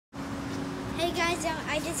Hey guys,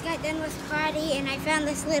 I just got done with karate and I found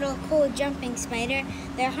this little cool jumping spider.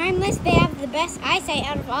 They're harmless. They have the best eyesight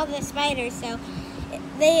out of all the spiders, so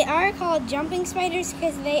they are called jumping spiders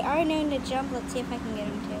because they are known to jump. Let's see if I can get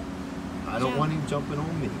them to. I don't want him jumping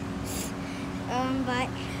on me.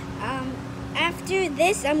 After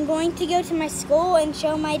this, I'm going to go to my school and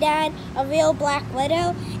show my dad a real black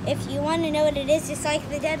widow. If you want to know what it is, it's like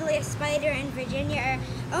the deadliest spider in Virginia,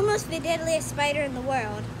 or almost the deadliest spider in the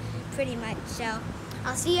world, pretty much. So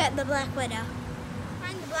I'll see you at the black widow.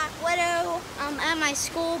 Find the black widow at my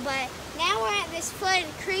school, but now we're at this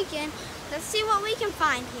flooded creek, and let's see what we can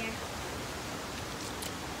find here.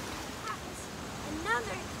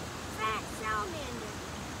 Another fat salamander.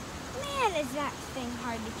 Man, is that thing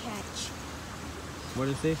hard to catch. What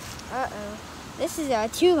is this? Uh-oh. This is a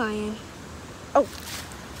 2-lion. Oh.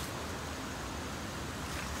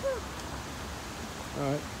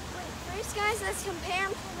 Alright. Wait, first guys, let's compare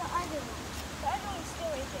them to the other one. The other one's still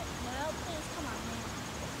right there. No, please, come on, man.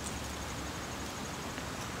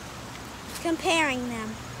 Comparing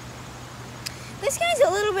them. This guy's a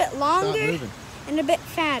little bit longer and a bit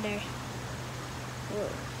fatter. Whoa.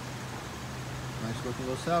 Nice looking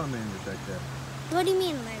little salamanders right there. What do you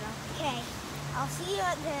mean, little? Okay. I'll see you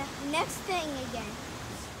at the next thing again.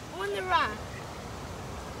 On the rock.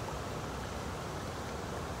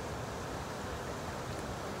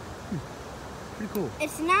 Pretty cool.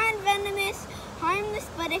 It's non-venomous, harmless,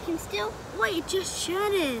 but it can still... Wait, it just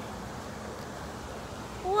shedded.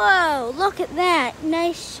 Whoa, look at that.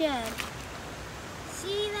 Nice shed.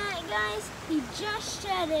 See that, guys? He just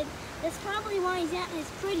shedded. That's probably why he's at his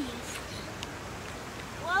prettiest.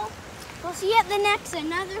 Well, we'll see you at the next,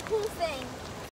 another cool thing.